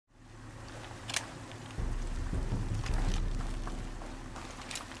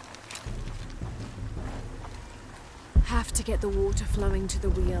Have to get the water flowing to the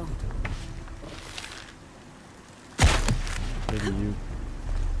wheel. Maybe you.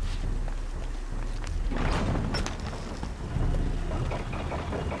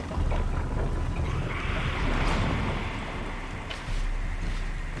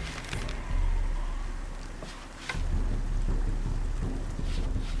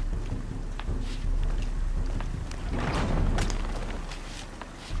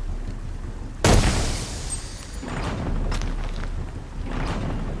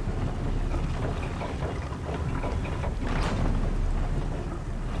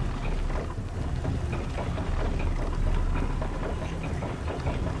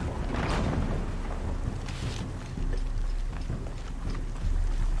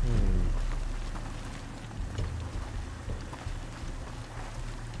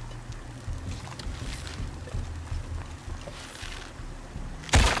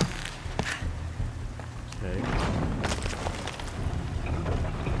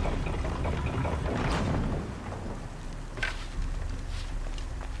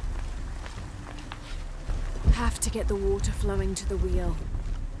 Have to get the water flowing to the wheel.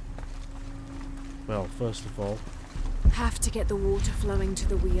 Well, first of all, have to get the water flowing to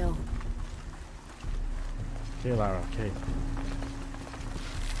the wheel. Okay, Lara, okay.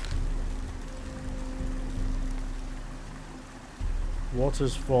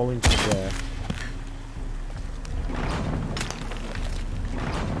 Water's falling to there.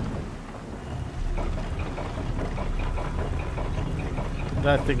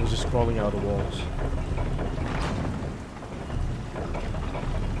 That thing was just crawling out of the walls.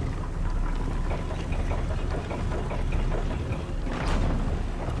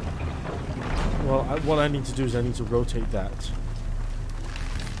 Well, what I need to do is I need to rotate that.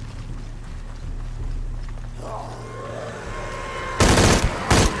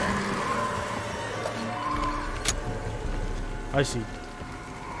 I see.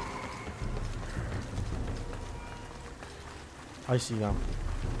 I see now.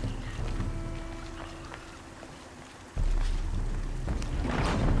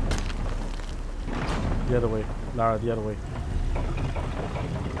 The other way. Lara, the other way.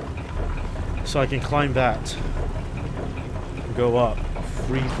 So I can climb that. Go up.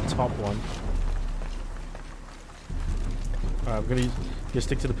 Free the top one. Alright, I'm gonna just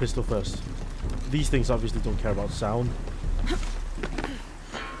stick to the pistol first. These things obviously don't care about sound.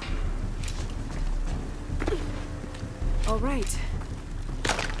 All right.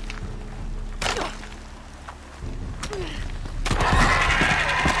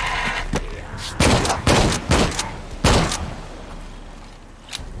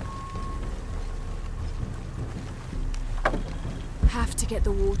 Have to get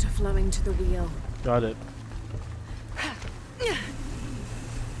the water flowing to the wheel. Got it.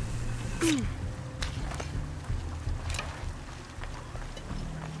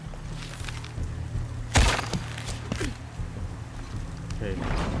 Okay.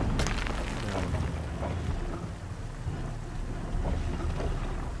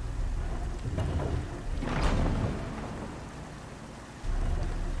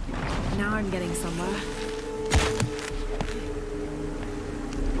 Now I'm getting somewhere.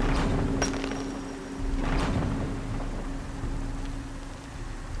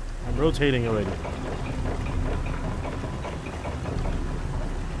 I'm rotating already.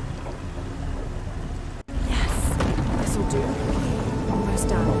 Yes, this'll do. Almost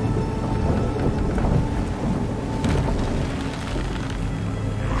done.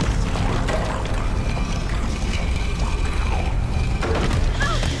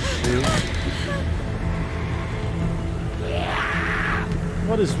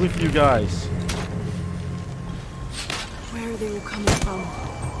 What is with you guys? Where are they all coming from?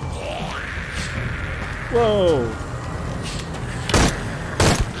 Whoa!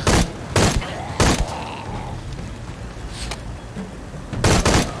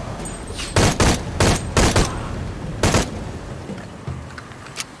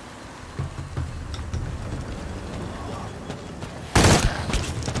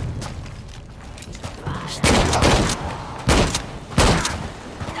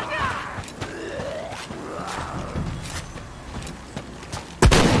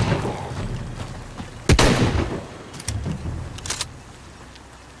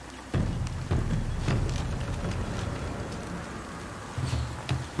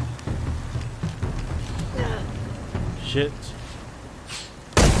 Shit.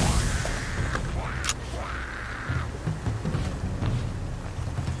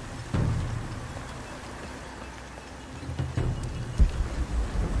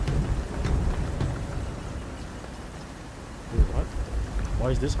 Wait, what? Why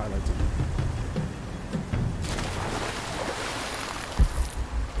is this highlighted?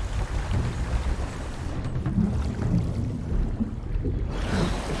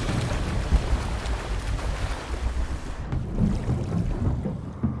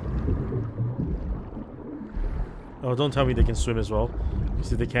 Oh, don't tell me they can swim as well.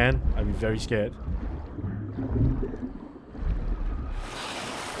 Because if they can, I'd be very scared.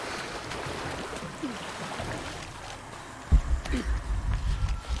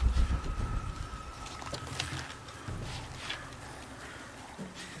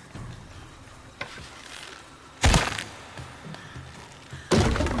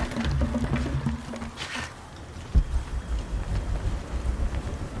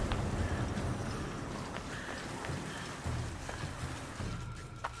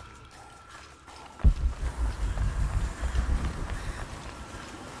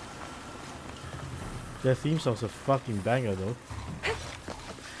 Their theme song's a fucking banger though.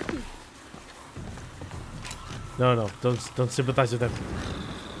 No, don't sympathize with them.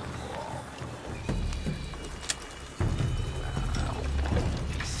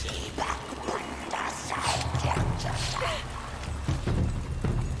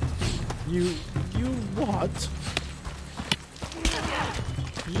 You what?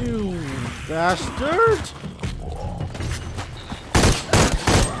 You bastard!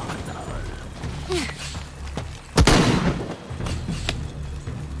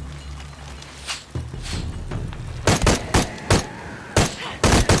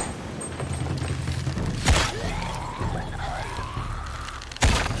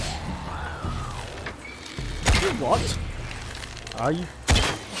 What? Are you?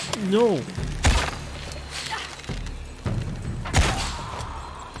 No.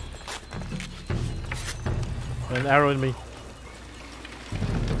 An arrow in me.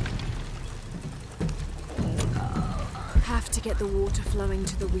 Have to get the water flowing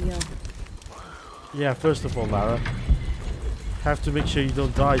to the wheel. Yeah, first of all, Lara. Have to make sure you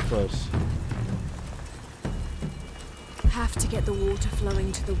don't die first. Have to get the water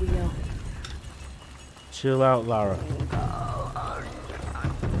flowing to the wheel. Chill out, Lara.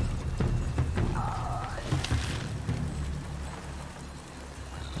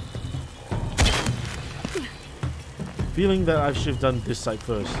 Feeling that I should have done this side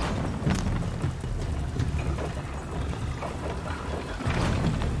first.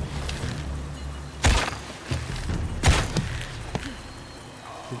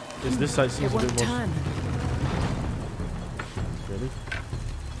 Because this side seems a bit more... Turn. Really?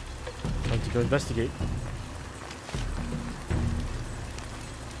 Time to go investigate.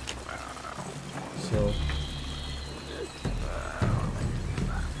 So...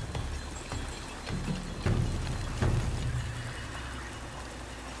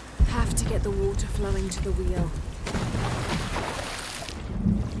 Have to get the water flowing to the wheel.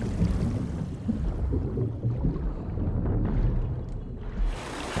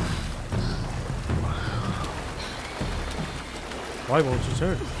 Why won't you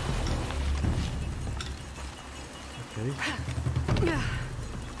turn? Okay.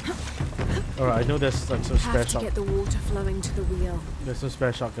 Alright, I know there's like some spare Have to get the water flowing to the wheel. There's some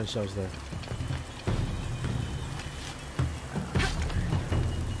spare shotgun shells there.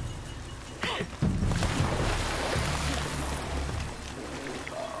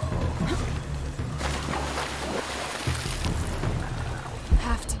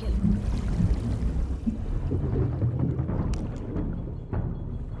 Have to get...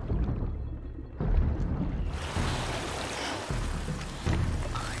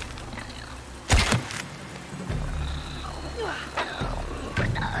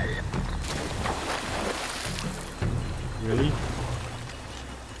 Really?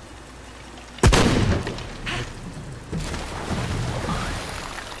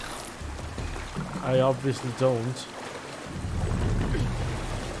 I obviously don't.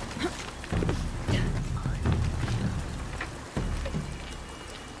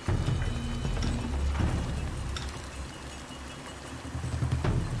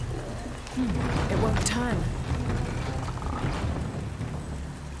 It won't turn.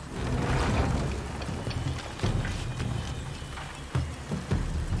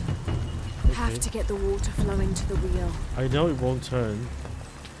 Have to get the water flowing to the wheel. I know it won't turn.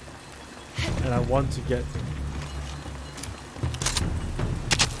 And I want to get...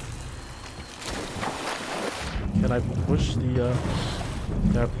 Can I push the...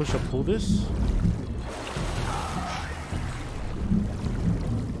 Can I push or pull this?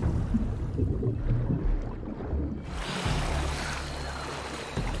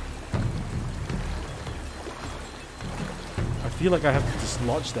 I feel like I have to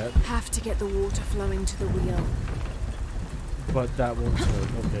dislodge that. Have to get the water flowing to the wheel. But that won't turn.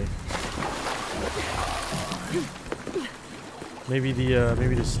 Okay. Maybe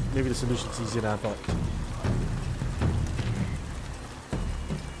the solution's easier than I thought.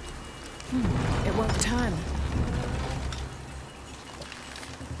 It won't turn.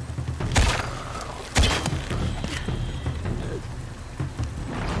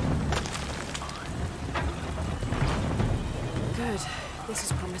 This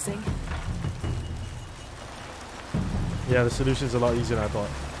is promising. Yeah, the solution's a lot easier than I thought.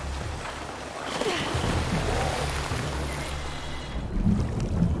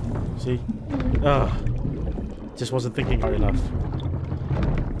 See? Just wasn't thinking hard enough.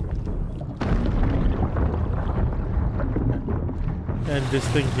 And this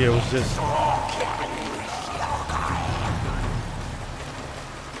thing here was just...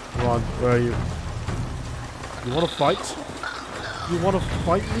 Come on, where are you? You wanna fight? You wanna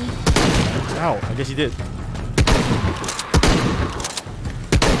fight me? Ow, I guess he did.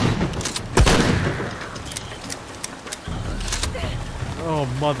 Oh,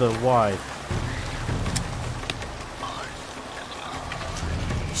 mother, why?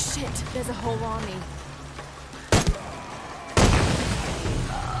 Shit, there's a whole army.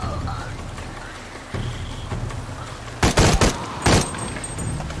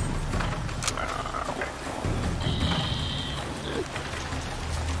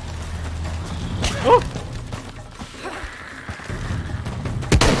 Oh!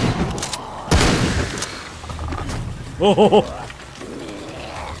 Oh!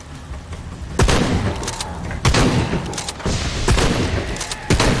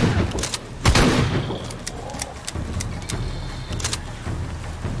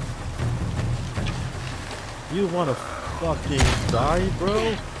 You wanna fucking die,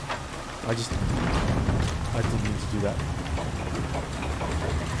 bro? I didn't mean to do that.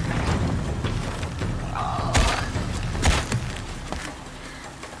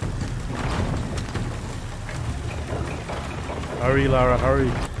 Hurry, Lara, hurry.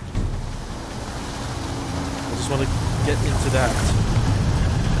 I just want to get into that.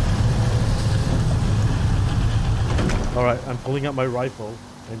 Alright, I'm pulling out my rifle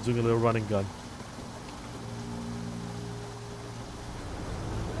and doing a little running gun.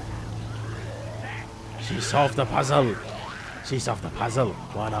 She solved the puzzle. She solved the puzzle.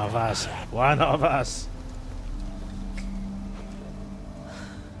 One of us. One of us.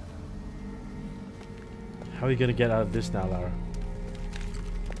 How are you gonna get out of this now, Lara?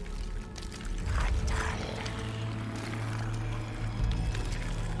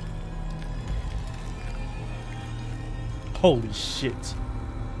 Holy shit.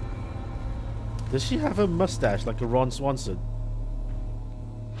 Does she have a mustache like a Ron Swanson?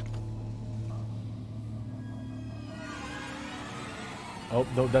 Oh,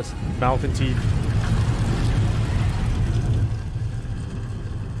 no, that's mouth and teeth.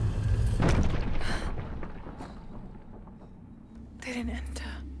 They didn't enter.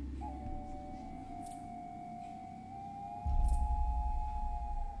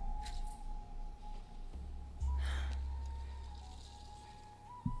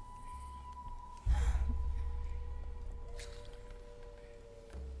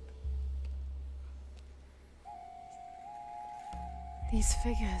 These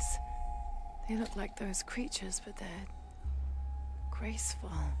figures, they look like those creatures, but they're graceful.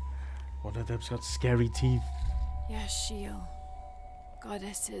 One of them's got scary teeth. Yashil,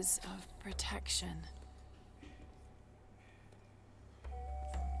 goddesses of protection.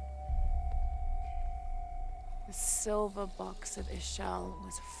 The silver box of Ishal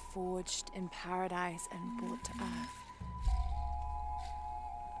was forged in paradise and brought to earth.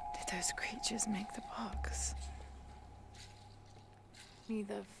 Did those creatures make the box?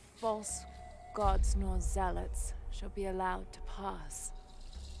 Neither false gods nor zealots shall be allowed to pass.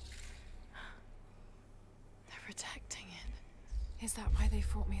 They're protecting it. Is that why they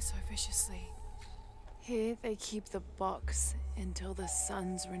fought me so viciously? Here they keep the box until the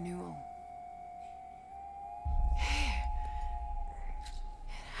sun's renewal. Here.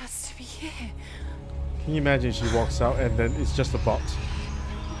 It has to be here. Can you imagine she walks out and then it's just a box?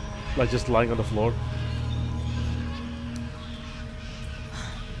 Like just lying on the floor?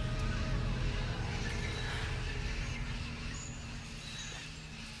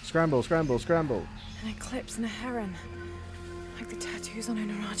 Scramble, scramble, scramble. An eclipse and a heron. Like the tattoos on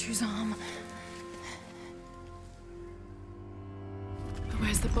Unaratu's arm. But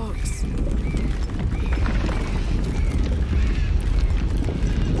where's the box?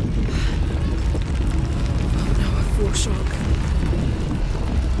 Oh no, a foreshock.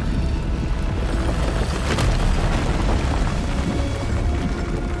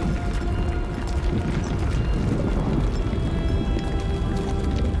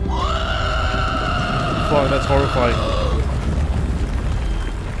 Fuck, that's horrifying.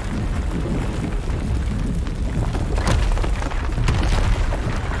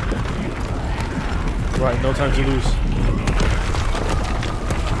 Right, no time to lose.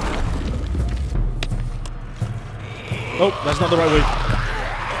 Oh, that's not the right way.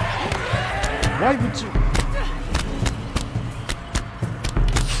 Why would you?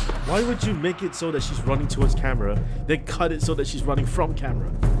 Why would you make it so that she's running towards camera, then cut it so that she's running from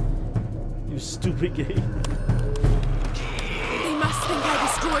camera? You stupid game. They must think I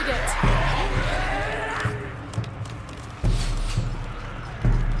destroyed it.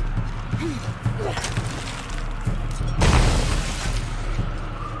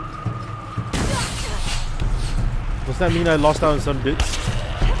 Does that mean I lost out on some bits?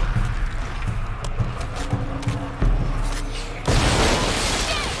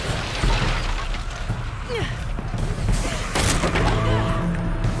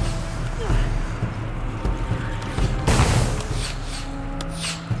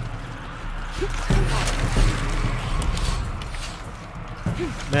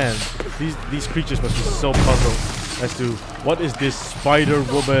 Man, these creatures must be so puzzled as to what is this spider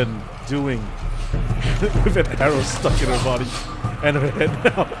woman doing with an arrow stuck in her body and her head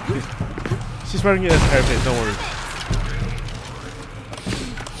now. She's wearing it as a hairpin, don't worry.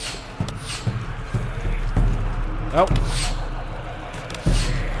 Oh.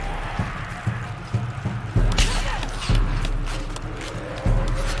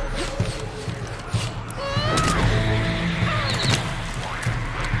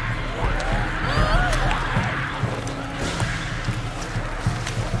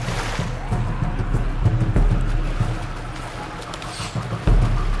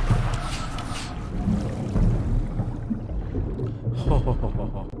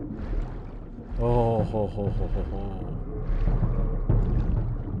 Oh, ho, ho, ho, ho,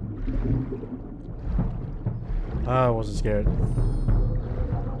 ho. I wasn't scared.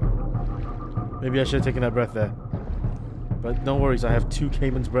 Maybe I should have taken that breath there. But no worries, I have 2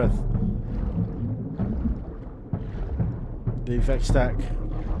 Cayman's breath. The effect stack.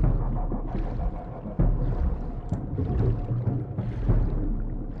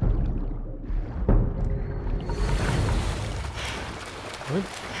 What?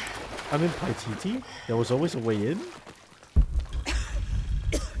 I'm in Paititi? There was always a way in?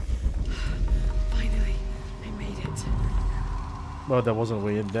 Finally, I made it. Well, there wasn't a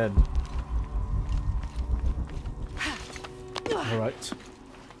way in then. Alright.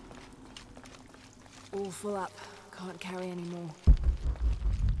 All full up. Can't carry anymore.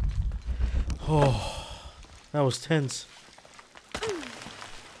 Oh, that was tense.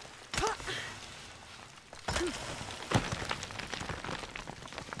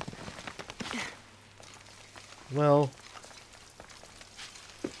 Well,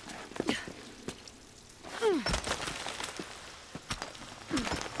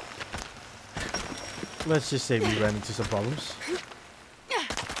 let's just say we ran into some problems.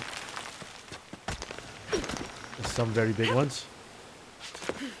 Some very big ones.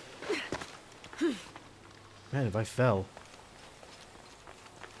 Man, if I fell.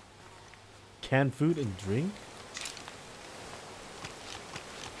 Canned food and drink?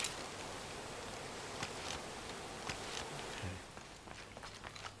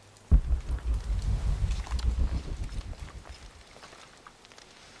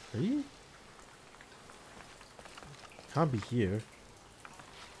 Really? Can't be here.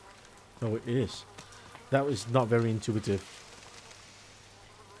 No, it is. That was not very intuitive.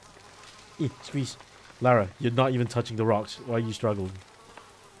 Squeeze. Lara, you're not even touching the rocks. Why are you struggling?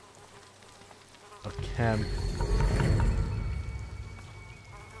 A camp.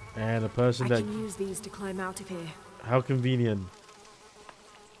 And a person that... I can use these to climb out of here. How convenient.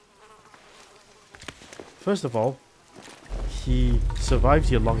 First of all, he survived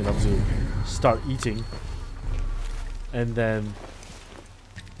here long enough to start eating. And then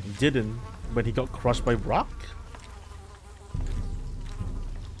he didn't when he got crushed by rock.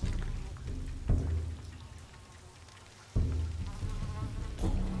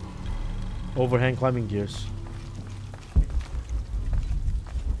 Overhand climbing gears.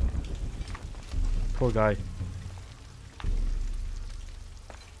 Poor guy.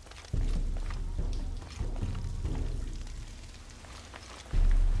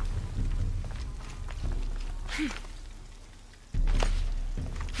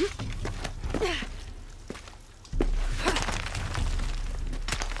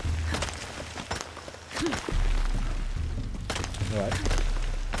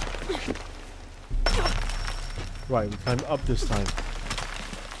 Right, we climb up this time.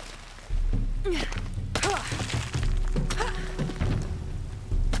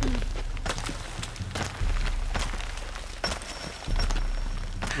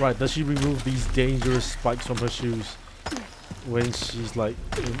 Right, does she remove these dangerous spikes from her shoes when she's like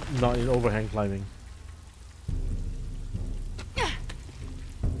not in overhand climbing?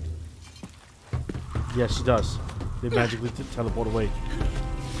 Yes, she does. They magically teleport away.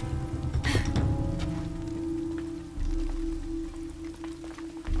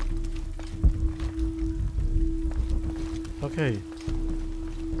 Okay.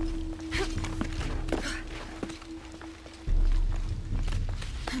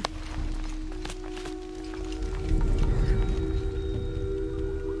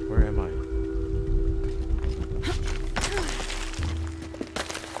 Where am I?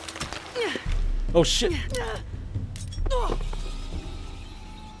 Oh shit!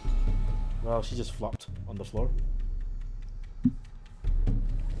 Well, she just flopped on the floor.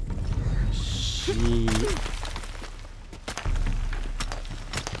 She...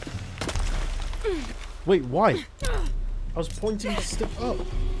 Wait, why? I was pointing the stick up.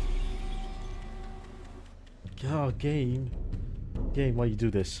 God, game. Game, why you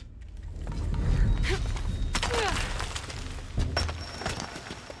do this?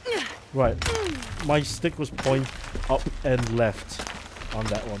 Right. My stick was point up and left on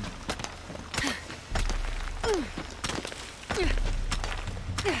that one.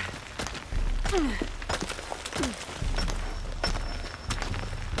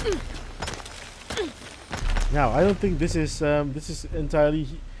 Now, I don't think this is entirely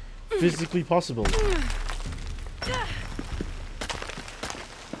physically possible.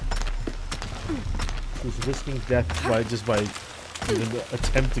 He's risking death by even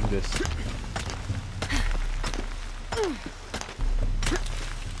attempting this.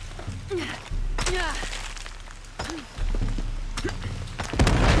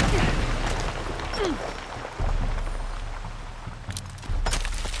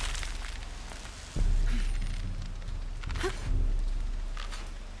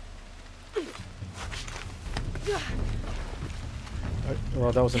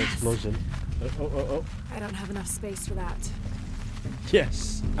 Well, that was an explosion. Oh. I don't have enough space for that.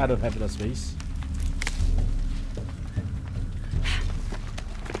 Yes, I don't have enough space.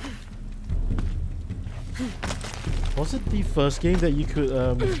 Was it the first game that you could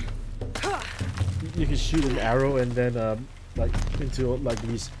shoot an arrow and then like into like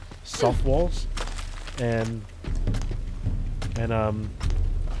these soft walls and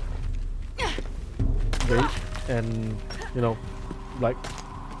wait and you know like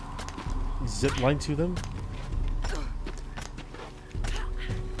zip line to them?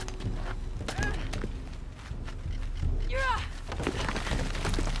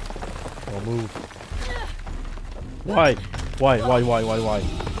 Oh, move. Why? Why?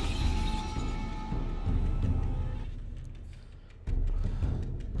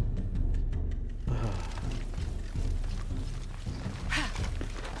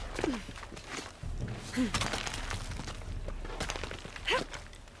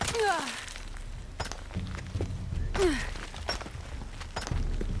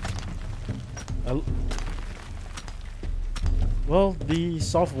 Well, the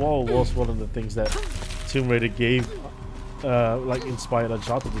soft wall was one of the things that Tomb Raider gave, like inspired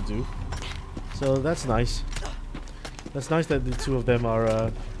Uncharted to do. So that's nice. That's nice that the two of them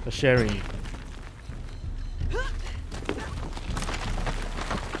are sharing.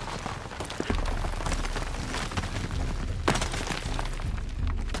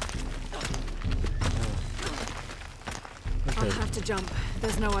 I'll have to jump.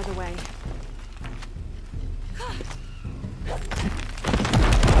 There's no other way.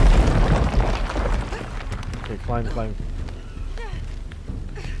 Okay, climb.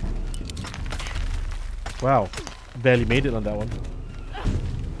 Wow, barely made it on that one.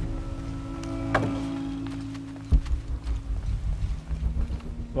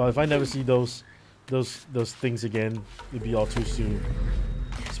 Well, if I never see those things again, it'd be all too soon.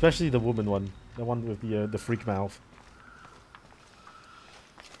 Especially the woman one, the one with the freak mouth.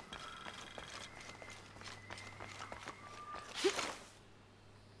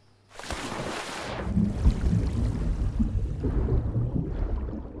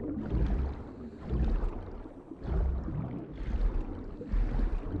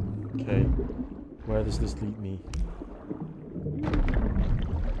 Okay, where does this lead me?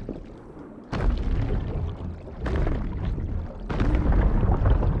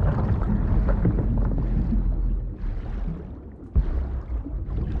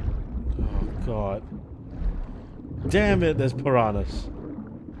 Oh God! Damn it! There's piranhas.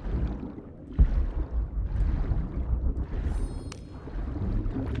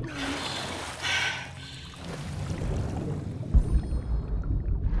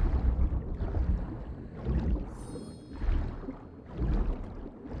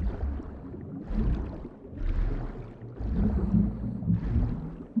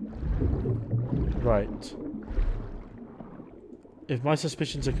 Right. If my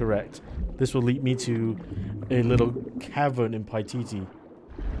suspicions are correct, this will lead me to a little cavern in Paititi.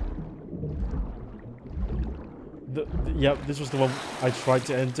 Yep, this was the one I tried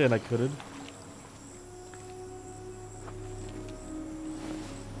to enter and I couldn't.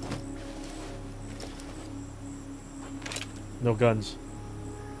 No guns.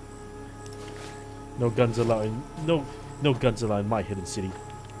 No guns allowed. No guns allowed in my hidden city.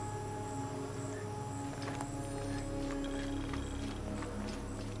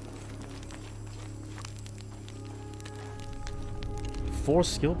 Four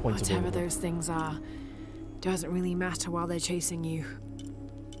skill points Whatever available. those things are, doesn't really matter while they're chasing you.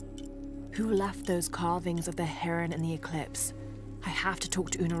 Who left those carvings of the heron in the eclipse? I have to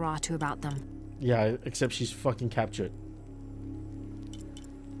talk to Unuratu about them. Yeah, except she's fucking captured.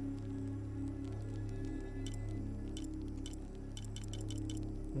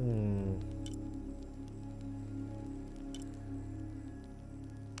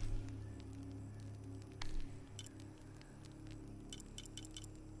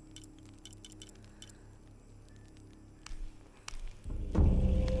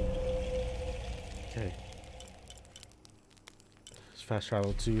 Okay. Let's fast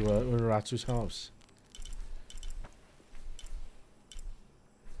travel to Unuratu's house.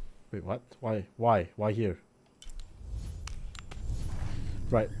 Wait, what? Why? Why here?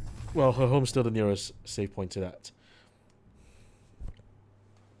 Right. Well, her home's still the nearest save point to that.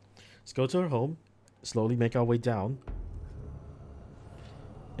 Let's go to her home. Slowly make our way down.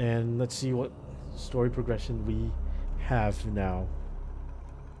 And let's see what story progression we have now.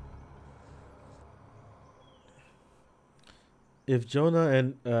 If Jonah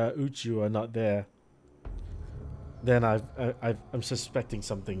and Uchu are not there, then I'm suspecting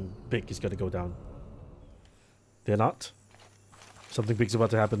something big is gonna go down. They're not. Something big's about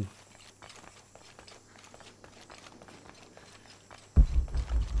to happen.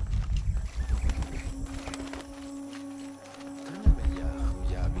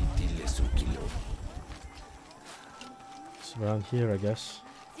 It's around here, I guess.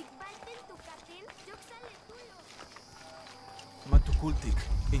 Matukultik,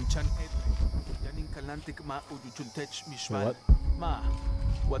 inchan yanin kalantik ma uduchuntech mishmal. What? Ma,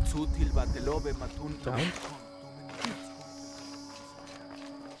 watsutil batelove matun. Down?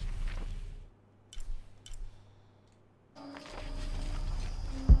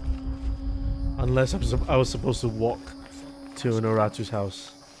 Unless I was supposed to walk to Unuratu's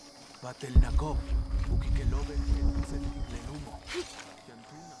house. Batel nakov, ukikelove lenumo.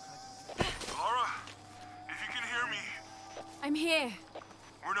 Lara, if you can hear me, I'm here.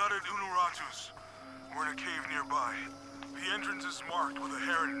 we're not at Unuratu's. We're in a cave nearby. The entrance is marked with a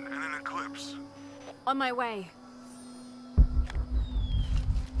heron and an eclipse. On my way.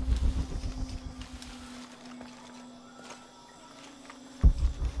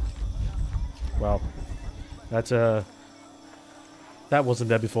 Wow. That's that wasn't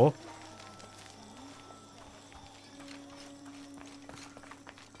there before.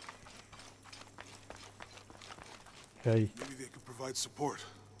 Okay. Maybe they could provide support.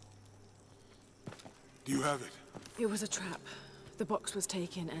 Do you have it? It was a trap. The box was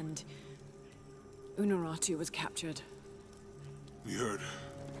taken and Unuratu was captured. We heard.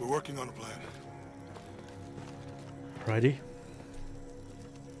 We're working on a plan. Righty.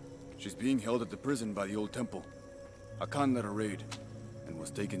 She's being held at the prison by the old temple. Akan led a raid, and was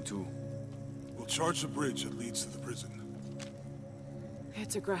taken too. We'll charge the bridge that leads to the prison.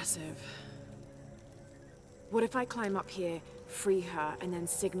 It's aggressive. What if I climb up here, free her, and then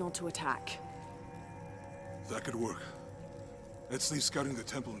signal to attack? That could work. Let's leave scouting the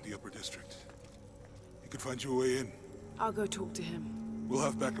temple in the upper district. He could find you a way in. I'll go talk to him. We'll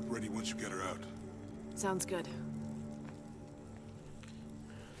have backup ready once you get her out. Sounds good.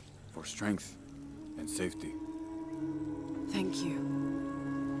 For strength and safety. Thank you.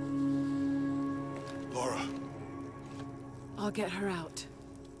 Lara, I'll get her out.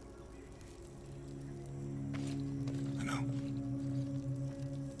 I know.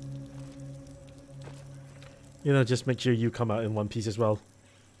 You know, just make sure you come out in one piece as well.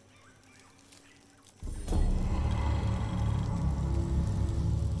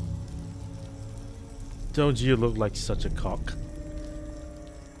 Don't you look like such a cock?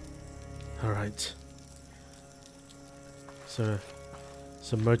 Alright. So,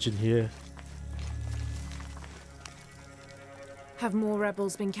 some merchant here. Have more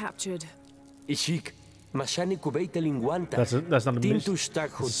rebels been captured? Ishik, mashani kubeita linguanta. That's not a mission. Tintustak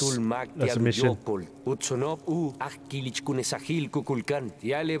hutul That's a mission. magtialuyopol. Utsonop u akkilich kunesahil kukulkan.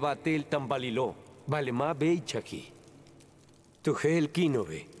 Yale batel tambalilo. Vale ma beichaki. Tujel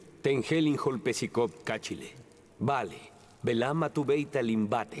kinove. Tengelin holpesikop kachile. Vale. Belama tu beita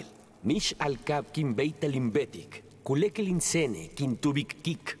limbatel. Mish alkab kin beita limbetik. Kulekelin sene kin tubik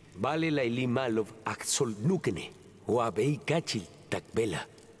kik. Vale la ilimalov aksol nukene. Wabei kachil takbela.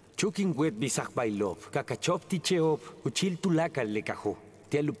 Chukin wet bisak bailov. Kakachop ticheop. Uchil tulakal lekajo.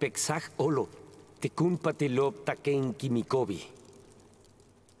 Tialupexaj olop. Tikun patelop taken kimikobi.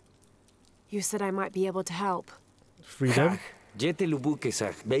 You said I might be able to help. Freedom? Jete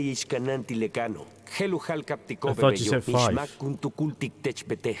lubukesach, beish kananti lekano. Helu hal I kaptikobe thought you said 5. Ishmak kuntukultik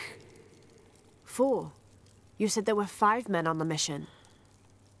techbetech. 4. You said there were 5 men on the mission.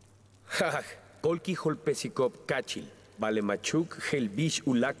 Haj, kolki holpesikop kachil. Balemachuk helbish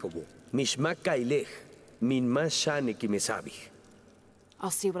ulakobo. Mishmak kailech. Min mas shane kimesabich.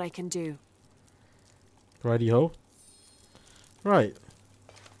 I'll see what I can do. Righty-ho. Right.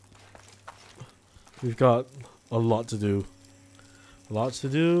 We've got a lot to do. Lots to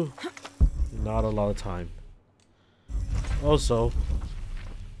do. Not a lot of time. Also,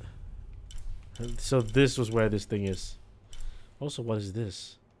 so this was where this thing is. Also, what is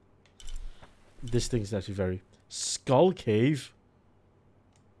this? This thing's actually very... Skull Cave?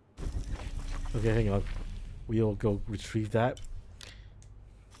 Okay, hang on. We'll go retrieve that.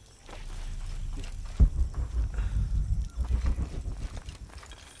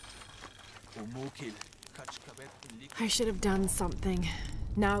 I should have done something.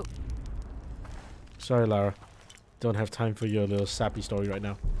 Now, Sorry, Lara. Don't have time for your little sappy story right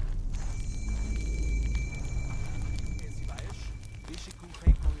now.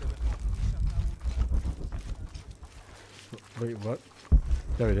 Wait, what?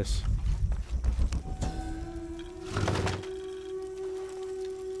 There it is.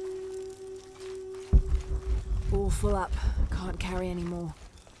 all full up. Can't carry any more.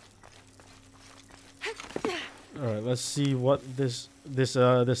 Alright, let's see what this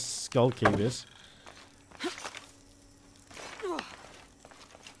skull cave is.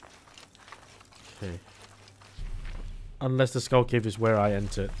 Okay. Unless the skull cave is where I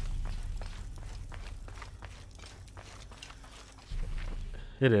entered.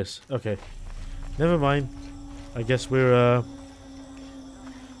 It is. Okay. Never mind. I guess we're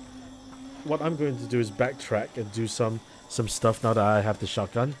what I'm going to do is backtrack and do some stuff now that I have the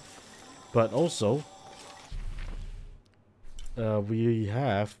shotgun. But also we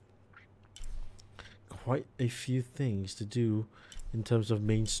have quite a few things to do in terms of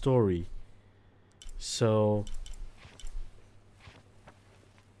main story. So,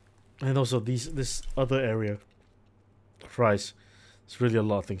 and also this other area. Christ, it's really a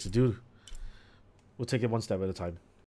lot of things to do. We'll take it one step at a time.